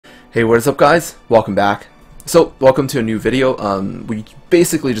Hey, what is up guys? Welcome back. So, welcome to a new video. We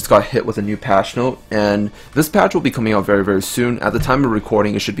basically just got hit with a new patch note, and this patch will be coming out very soon. At the time of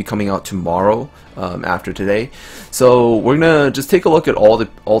recording, it should be coming out tomorrow, after today. So we're gonna just take a look at all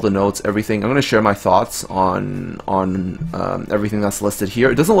the notes, everything. I'm gonna share my thoughts on everything that's listed here.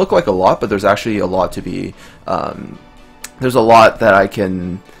 It doesn't look like a lot, but there's actually a lot to be. There's a lot that I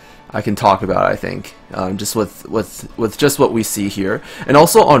can talk about, I think, just with just what we see here. And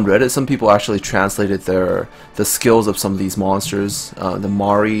also on Reddit, some people actually translated the skills of some of these monsters, the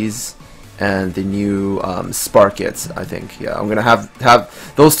Maris and the new Sparkets, I think. Yeah, I'm gonna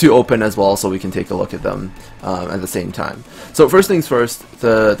have those two open as well, so we can take a look at them at the same time. So first things first,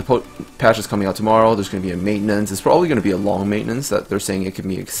 the patch is coming out tomorrow. There's going to be a maintenance. It's probably going to be a long maintenance that they're saying it can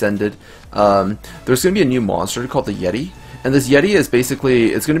be extended. There's going to be a new monster called the Yeti. And this Yeti is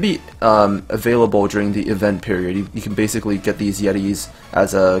basically, it's going to be available during the event period. You can basically get these Yetis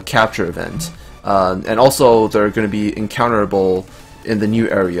as a capture event. And also they're going to be encounterable in the new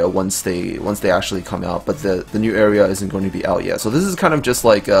area once they actually come out, but the new area isn't going to be out yet. So this is kind of just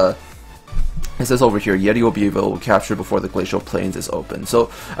like it says over here, Yeti will be available to capture before the Glacial Plains is open.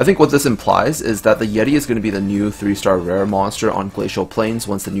 So I think what this implies is that the Yeti is going to be the new 3-star rare monster on Glacial Plains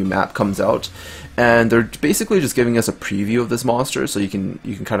once the new map comes out. And they're basically just giving us a preview of this monster, so you can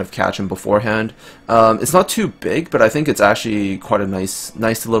kind of catch him beforehand. It's not too big, but I think it's actually quite a nice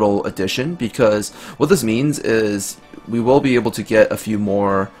little addition, because what this means is we will be able to get a few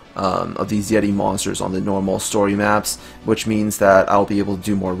more of these Yeti monsters on the normal story maps, which means that I'll be able to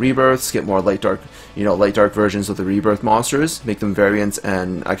do more rebirths, get more light dark versions of the rebirth monsters, make them variants,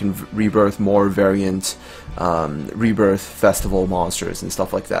 and I can rebirth more variant rebirth festival monsters and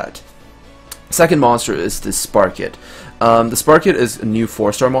stuff like that. Second monster is the Sparket. The Sparket is a new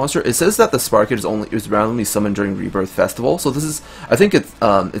 4-star monster. It says that the Sparket is randomly summoned during Rebirth Festival. So this is, I think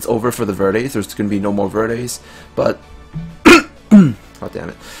it's over for the Verdes. There's going to be no more Verdes, but God damn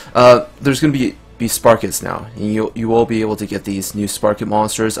it. There's going to be Sparkets now. And you will be able to get these new Sparket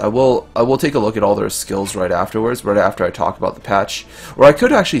monsters. I will take a look at all their skills right afterwards, right after I talk about the patch, or I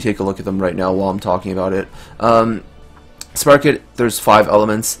could actually take a look at them right now while I'm talking about it. Sparket, there's 5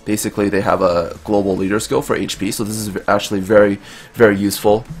 elements. Basically, they have a global leader skill for HP, so this is actually very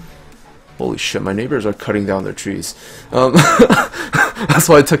useful. Holy shit, my neighbors are cutting down their trees. That's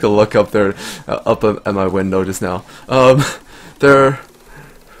why I took a look up there, up at my window just now. I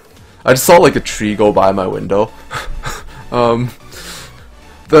just saw like a tree go by my window.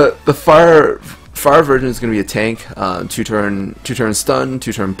 The fire version is going to be a tank, 2-turn stun,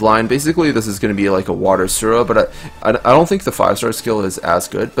 2-turn blind. Basically, this is going to be like a water Sura, but I don't think the 5-star skill is as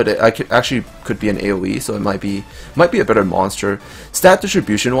good, but it actually could be an AoE, so it might be a better monster. Stat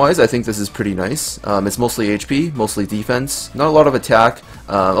distribution wise, I think this is pretty nice. It's mostly HP, mostly defense, not a lot of attack,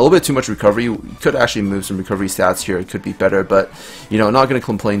 a little bit too much recovery. You could actually move some recovery stats here, it could be better, but not going to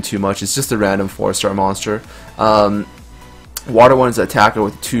complain too much. It's just a random 4-star monster. Water one is an attacker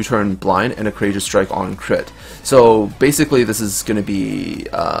with 2-turn blind and a courageous strike on crit. So basically, this is going to be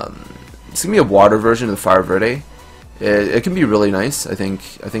it's gonna be a water version of the Fire Verde. It can be really nice. I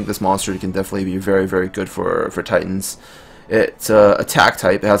think this monster can definitely be very good for Titans. It's attack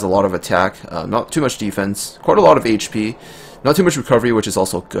type. It has a lot of attack, not too much defense, quite a lot of HP, not too much recovery, which is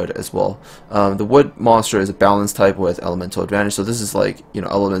also good as well. The wood monster is a balance type with elemental advantage. So this is like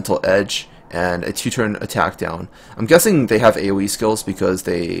elemental edge and a 2-turn attack down. I'm guessing they have AoE skills because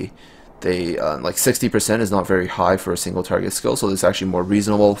they like 60% is not very high for a single target skill, so it's actually more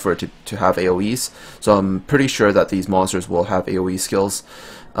reasonable for it to have AoEs. So I'm pretty sure that these monsters will have AoE skills.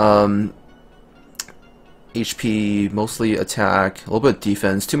 HP, mostly attack, a little bit of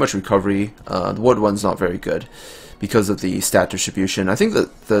defense, too much recovery. The wood one's not very good because of the stat distribution. I think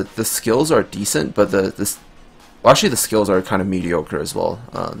that the skills are decent, but actually the skills are kind of mediocre as well.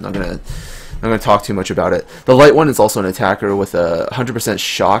 I'm not gonna talk too much about it. The light one is also an attacker with a 100%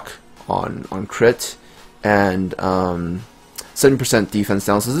 shock on crit and 7% defense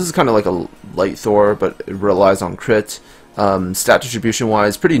down. So this is kind of like a light Thor, but it relies on crit. Stat distribution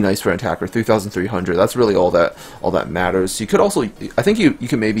wise, pretty nice for an attacker, 3,300. That's really all that matters. You could also, I think you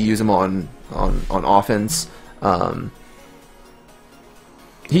can maybe use him on offense.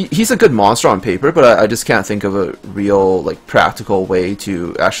 He's a good monster on paper, but I just can't think of a real practical way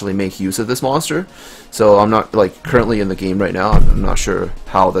to actually make use of this monster. So I'm not currently in the game right now. I'm not sure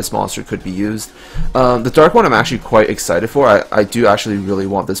how this monster could be used. The dark one I'm actually quite excited for. I do actually really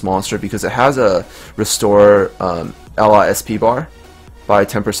want this monster because it has a restore ally SP bar by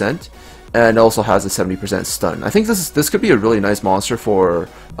 10%, and also has a 70% stun. I think this could be a really nice monster for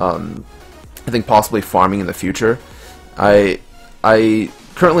I think possibly farming in the future. I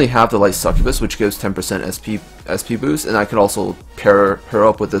currently have the Light Succubus, which gives 10% SP boost, and I could also pair her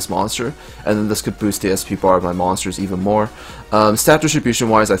up with this monster, and then this could boost the SP bar of my monsters even more. Stat distribution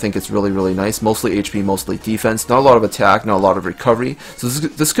wise, I think it's really nice. Mostly HP, mostly defense. Not a lot of attack, not a lot of recovery. So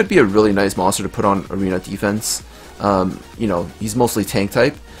this could be a really nice monster to put on arena defense. You know, he's mostly tank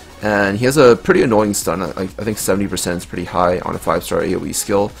type, and he has a pretty annoying stun. I think 70% is pretty high on a 5-star AoE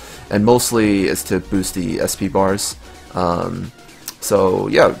skill, and mostly is to boost the SP bars. So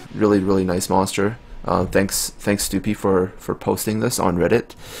yeah, really nice monster. Thanks Stoopy for posting this on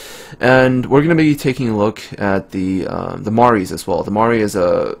Reddit. And we're gonna be taking a look at the Maris as well. The Mari is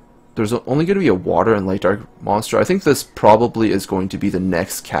there's only going to be a water and light dark monster. I think this probably is going to be the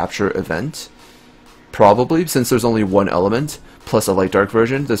next capture event. Probably, since there's only one element plus a light dark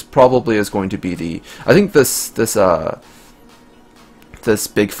version, this probably is going to be the. I think this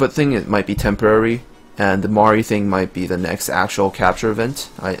Bigfoot thing, it might be temporary, and the Mari thing might be the next actual capture event.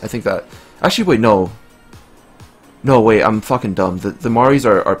 I think that. Actually, wait, no, wait, I'm fucking dumb. The Maris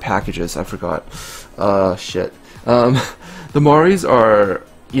are packages. I forgot. Shit. The Maris are.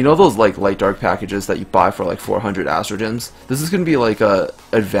 You know those like light dark packages that you buy for like 400 astrogems? This is going to be like a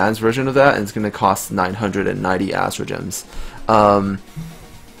advanced version of that, and it's going to cost 990 astrogems.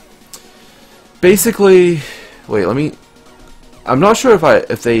 Basically, wait, I'm not sure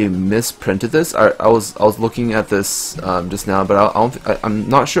if they misprinted this. I was looking at this just now, but I'm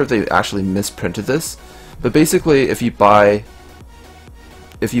not sure if they actually misprinted this. But basically, if you buy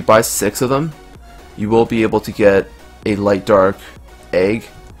 6 of them, you will be able to get a light dark egg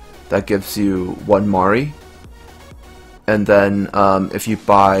that gives you 1 Mari, and then if you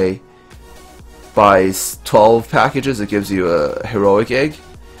buy 12 packages, it gives you a heroic egg.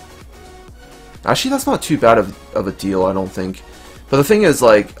 Actually, that's not too bad of a deal, I don't think. But the thing is,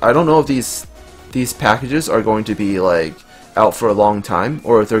 like, I don't know if these packages are going to be like out for a long time,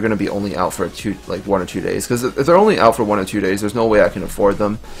 or if they're going to be only out for 1 or 2 days. Because if they're only out for 1 or 2 days, there's no way I can afford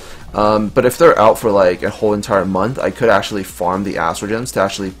them. But if they're out for like a whole entire month, I could actually farm the astrogems to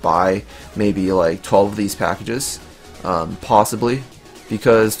actually buy maybe like 12 of these packages, possibly,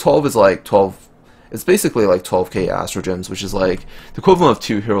 because 12 is like 12. It's basically like 12k astrogems, which is like the equivalent of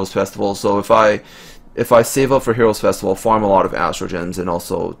 2 Heroes Festivals. So if I save up for Heroes Festival, farm a lot of astrogems, and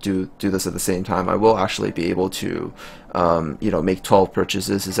also do this at the same time, I will actually be able to, you know, make 12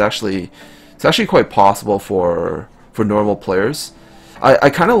 purchases. It's actually quite possible for normal players.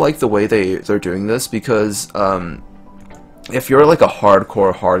 I kind of like the way they're doing this, because if you're like a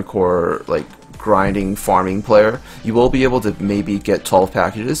hardcore like grinding farming player, you will be able to maybe get 12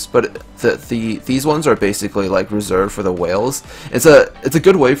 packages, but these ones are basically like reserved for the whales. It's a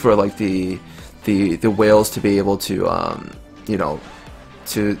good way for like the whales to be able to you know,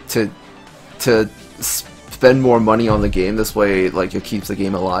 to spend more money on the game. This way, like, it keeps the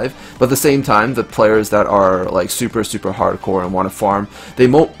game alive. But at the same time, the players that are like super hardcore and want to farm, they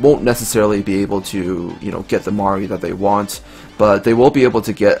won't necessarily be able to, you know, get the Mari that they want, but they will be able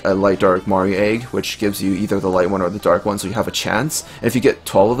to get a light dark Mari egg, which gives you either the light one or the dark one, so you have a chance. And if you get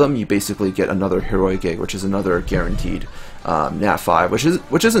 12 of them, you basically get another heroic egg, which is another guaranteed Nat 5,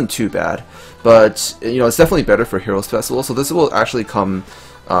 which isn't too bad. But you know, it's definitely better for Heroes Festival. So this will actually come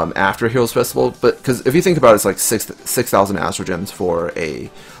after Heroes Festival, but because if you think about it, it's like 6,000 astrogems for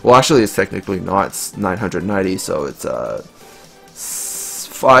a. Well, actually, it's technically not. It's 990, so it's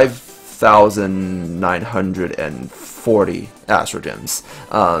 5,940 astrogems.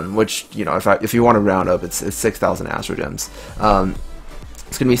 Which, you know, if you want to round up, it's 6,000 astrogems.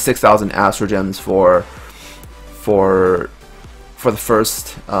 It's gonna be 6,000 astrogems for the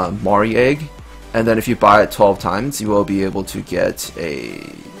first Mari egg. And then if you buy it 12 times, you will be able to get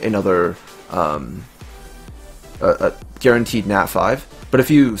another a guaranteed Nat 5. But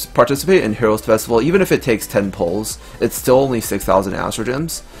if you participate in Heroes Festival, even if it takes 10 pulls, it's still only 6,000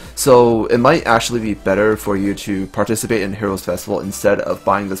 astrogems. So it might actually be better for you to participate in Heroes Festival instead of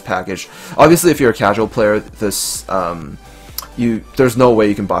buying this package. Obviously, if you're a casual player, this there's no way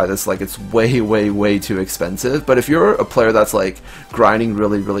you can buy this. Like, it's way too expensive. But if you're a player that's like grinding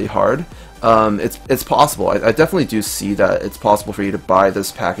really hard, it's possible. I definitely do see that it's possible for you to buy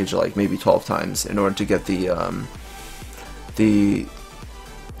this package like maybe 12 times in order to get the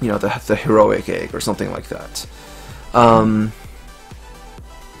you know, the heroic egg or something like that.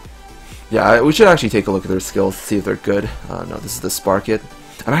 Yeah, we should actually take a look at their skills, see if they're good. No, this is the Sparkit.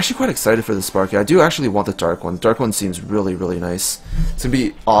 I'm actually quite excited for the Sparkit. I do actually want the Dark one. The Dark one seems really nice. It's gonna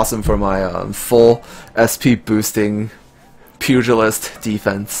be awesome for my full SP boosting pugilist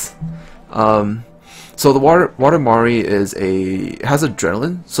defense. So the Water Mari has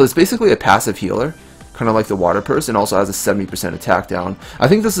adrenaline, so it's basically a passive healer, kind of like the water purse, and also has a 70% attack down. I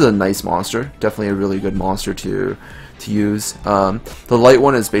think this is a nice monster, definitely a really good monster to use. The light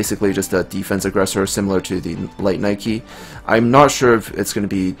one is basically just a defense aggressor similar to the light Nike. I'm not sure if it's going to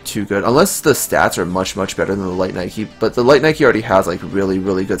be too good unless the stats are much better than the light Nike, but the light Nike already has like really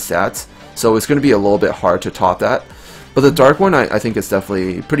good stats, so it's going to be a little bit hard to top that. But the dark one I think is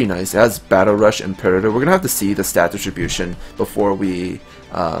definitely pretty nice. It has Battle Rush and Predator. We're going to have to see the stat distribution before we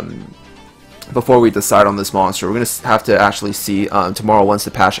decide on this monster. We're going to have to actually see tomorrow, once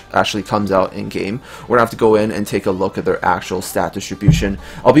the patch actually comes out in game. We're going to have to go in and take a look at their actual stat distribution.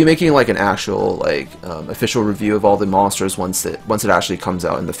 I'll be making like an actual like official review of all the monsters once it actually comes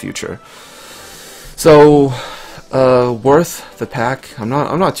out in the future. So worth the pack, I'm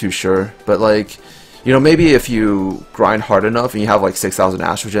not too sure, but like, you know, maybe if you grind hard enough and you have like 6,000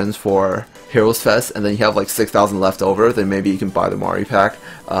 astrogens for Heroes Fest, and then you have like 6,000 left over, then maybe you can buy the Mari pack.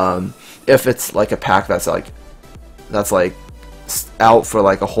 If it's like a pack that's like out for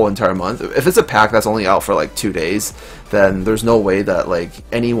like a whole entire month. If it's a pack that's only out for like 2 days, then there's no way that like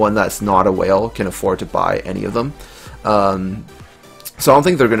anyone that's not a whale can afford to buy any of them. So I don't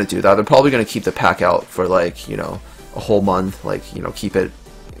think they're gonna do that. They're probably gonna keep the pack out for like, you know, a whole month, like, you know,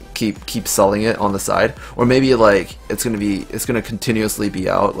 keep selling it on the side, or maybe like it's gonna continuously be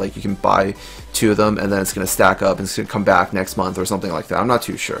out, like you can buy 2 of them and then it's gonna stack up and it's gonna come back next month or something like that. I'm not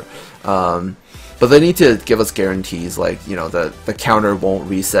too sure, but they need to give us guarantees, like, you know, that the counter won't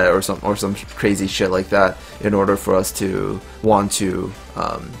reset or some crazy shit like that in order for us to want to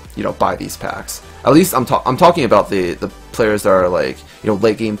you know, buy these packs. At least I'm talking about the players that are like, you know,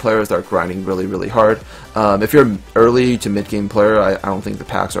 late game players that are grinding really hard. If you're an early to mid game player, I don't think the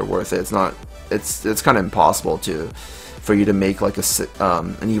packs are worth it. It's kind of impossible for you to make like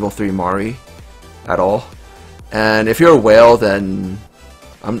an Evil 3 Mari at all. And if you're a whale, then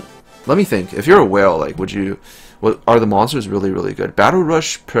let me think. If you're a whale, like, are the monsters really good? Battle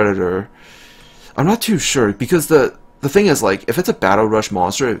Rush Predator, I'm not too sure, because the thing is, like, if it's a Battle Rush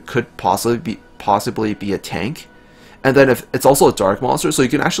monster, it could possibly be a tank, and then if it's also a dark monster, so you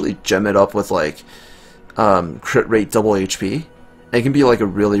can actually gem it up with like crit rate double HP, and it can be like a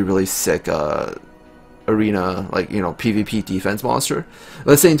really sick arena, like, you know, PvP defense monster. At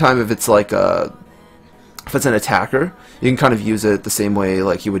the same time, if it's like if it's an attacker, you can kind of use it the same way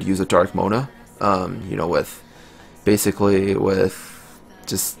like you would use a Dark Mona, you know, with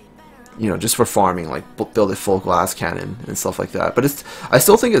just, you know, just for farming, like build a full glass cannon and stuff like that. But I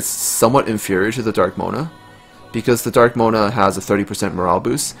still think it's somewhat inferior to the Dark Mona, because the Dark Mona has a 30% morale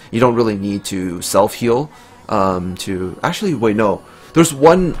boost. You don't really need to self-heal to... Actually, wait, no. There's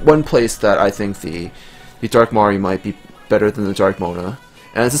one place that I think the Dark Mari might be better than the Dark Mona.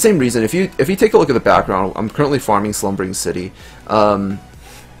 And it's the same reason. If you take a look at the background, I'm currently farming Slumbering City. One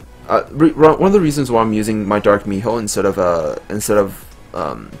of the reasons why I'm using my Dark Miho instead of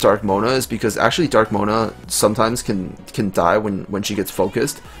Dark Mona is because actually Dark Mona sometimes can die when she gets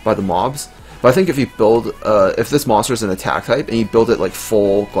focused by the mobs. But I think if you build, if this monster is an attack type and you build it like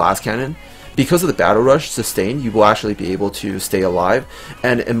full glass cannon, because of the Battle Rush sustain, you will actually be able to stay alive,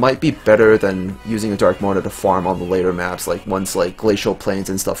 and it might be better than using a Dark Mona to farm on the later maps, like once like Glacial Plains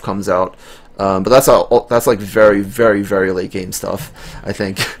and stuff comes out. But that's like very late game stuff, I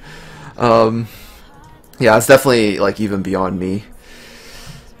think. Yeah, it's definitely like even beyond me.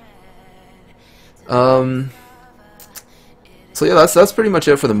 So yeah, that's pretty much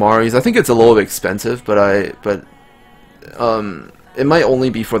it for the Maris. I think it's a little bit expensive, but it might only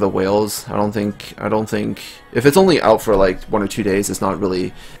be for the whales. I don't think if it's only out for like 1 or 2 days, it's not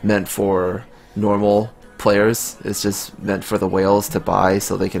really meant for normal players. It's just meant for the whales to buy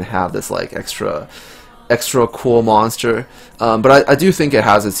so they can have this like extra cool monster. But I do think it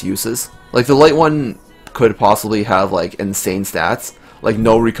has its uses. Like the light one could possibly have like insane stats, like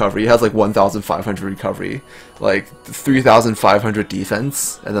no recovery. It has like 1,500 recovery, like 3,500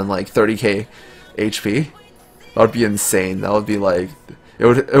 defense, and then like 30k HP. That would be insane. That would be like, it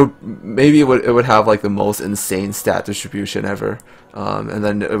would have like the most insane stat distribution ever, and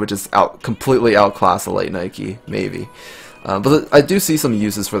then it would just completely outclass the light Nike, maybe. But I do see some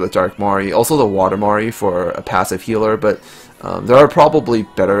uses for the Dark Mari, also the Water Mari for a passive healer, but there are probably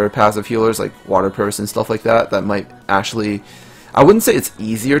better passive healers like Water Purse and stuff like that might actually, I wouldn't say it's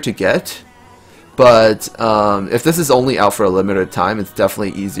easier to get, but if this is only out for a limited time, it's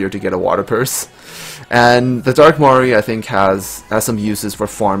definitely easier to get a Water Purse. And the Dark Mari, I think, has some uses for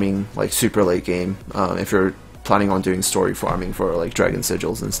farming, like super late game, if you're planning on doing story farming for like Dragon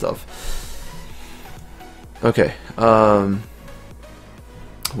Sigils and stuff. Okay,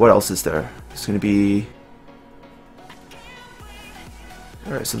 what else is there? It's gonna be...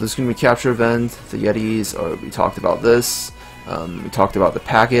 Alright, so there's going to be capture event, the Yetis, or we talked about this. We talked about the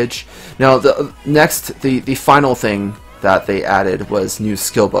package. Now, the final thing that they added was new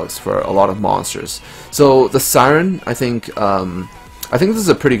skill books for a lot of monsters. So the Siren, I think this is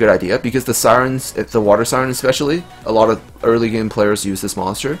a pretty good idea because the Sirens, the Water Siren especially, a lot of early game players use this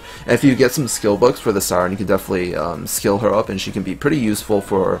monster. And if you get some skill books for the Siren, you can definitely skill her up, and she can be pretty useful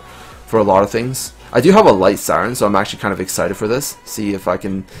for a lot of things. I do have a light Siren, so I'm actually kind of excited for this. See if I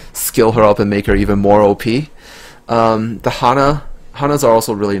can skill her up and make her even more OP. The Hanas are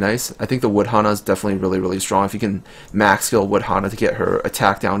also really nice. I think the Wood Hana is definitely really strong. If you can max skill Wood Hana to get her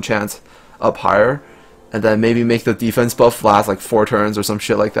attack down chance up higher, and then maybe make the defense buff last like 4 turns or some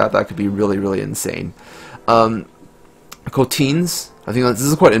shit like that, that could be really insane. Cotines, I think this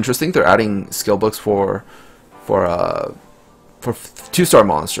is quite interesting. They're adding skill books for 2-star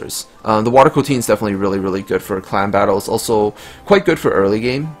monsters. The Water Cotine is definitely really good for clan battles. Also quite good for early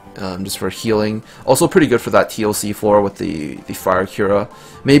game, just for healing. Also pretty good for that TLC floor with the Fire Cura.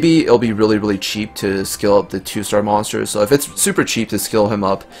 Maybe it'll be really cheap to skill up the 2-star monsters. So if it's super cheap to skill him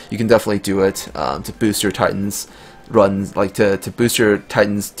up, you can definitely do it to boost your Titans runs, like to boost your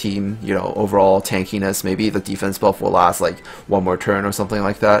Titans team, you know, overall tankiness. Maybe the defense buff will last like 1 more turn or something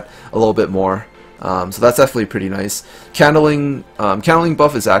like that, a little bit more. So that's definitely pretty nice. Candling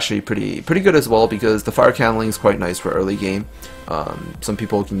buff is actually pretty good as well, because the fire candling is quite nice for early game. Some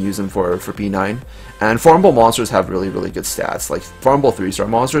people can use them for B9, and farmable monsters have really good stats. Like farmable 3-star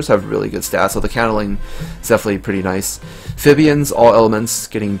monsters have really good stats, so the candling is definitely pretty nice. Phibians, all elements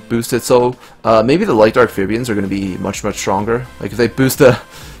getting boosted, so maybe the light dark Phibians are going to be much stronger. Like if they boost the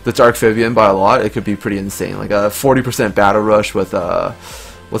dark Phibian by a lot, it could be pretty insane. Like a 40% battle rush with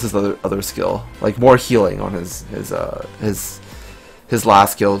what's his other skill? Like more healing on his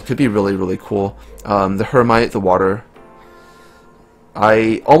last skill could be really cool. The Hermite, the water.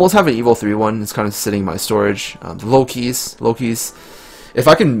 I almost have an Evil 3 one. It's kind of sitting in my storage. The Loki's. If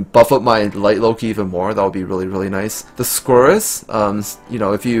I can buff up my light Loki even more, that would be really nice. The Scorus. You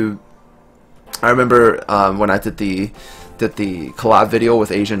know, I remember when I did the collab video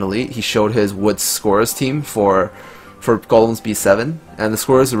with Asian Elite, he showed his Wood Scorus team for Golems B7, and the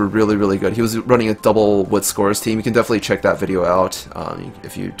scores were really good. He was running a double Wood scores team. You can definitely check that video out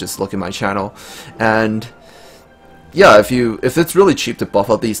if you just look at my channel. And yeah, if it's really cheap to buff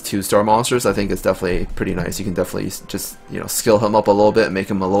up these 2-star monsters, I think it's definitely pretty nice. You can definitely just, you know, skill him up a little bit and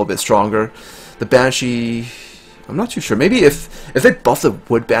make him a little bit stronger. The Banshee, I'm not too sure. Maybe if they buff the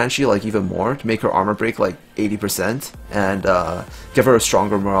Wood Banshee like even more to make her armor break like 80% and give her a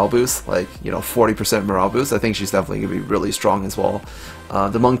stronger morale boost, like, you know, 40% morale boost, I think she's definitely gonna be really strong as well.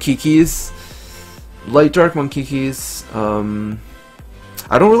 The Monkikis, light dark Monkikis.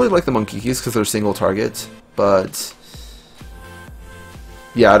 I don't really like the Monkikis because they're single target, but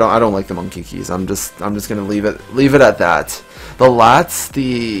yeah, I don't like the Monkikis. I'm just gonna leave it at that. The Lats,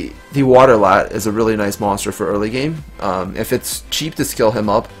 the Water Lat is a really nice monster for early game. If it's cheap to skill him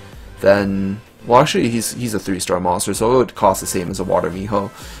up, then, well, actually he's a 3-star monster, so it would cost the same as a Water Miho.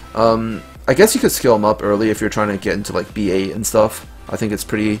 I guess you could skill him up early if you're trying to get into like B8 and stuff. I think it's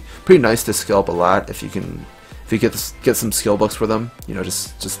pretty nice to skill up a Lat if you get some skill books for them. You know,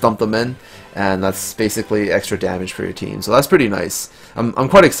 just dump them in, and that's basically extra damage for your team. So that's pretty nice. I'm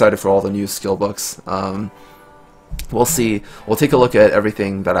quite excited for all the new skill books. We'll see. We'll take a look at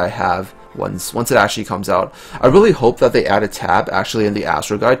everything that I have once it actually comes out. I really hope that they add a tab actually in the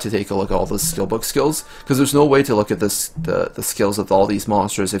Astro Guide to take a look at all the skill book skills, because there's no way to look at the skills of all these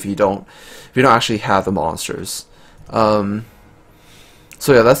monsters if you don't actually have the monsters. So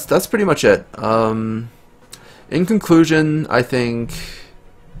yeah, that's pretty much it. In conclusion, I think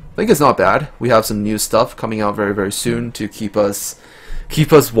it's not bad. We have some new stuff coming out very soon to keep us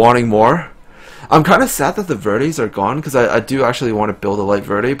wanting more. I'm kind of sad that the Verdes are gone, because I do actually want to build a light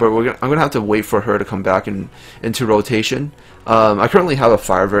Verde, but I'm gonna have to wait for her to come back into rotation. I currently have a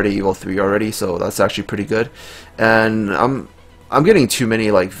Fire Verde Evil 3 already, so that's actually pretty good. And I'm getting too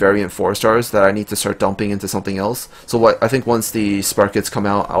many like variant 4-stars that I need to start dumping into something else. So I think once the Spark Kits come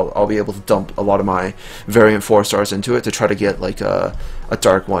out, I'll be able to dump a lot of my variant 4-stars into it to try to get like a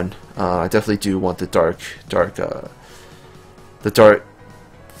dark one. I definitely do want the dark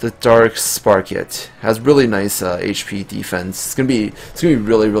Spark Kit. Has really nice HP defense. It's gonna be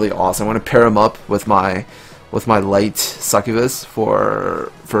really awesome. I want to pair him up with my light Succubus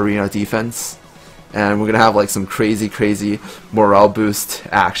for arena defense, and we're gonna have like some crazy morale boost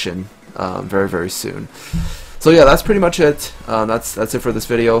action very soon. So yeah, that's pretty much it. That's it for this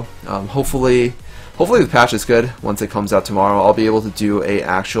video. Hopefully the patch is good. Once it comes out tomorrow, I'll be able to do a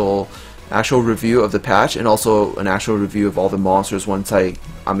actual actual review of the patch, and also an actual review of all the monsters once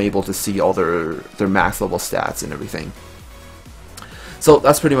I'm able to see all their max level stats and everything. So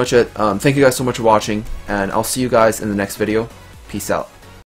that's pretty much it. Thank you guys so much for watching, and I'll see you guys in the next video. Peace out.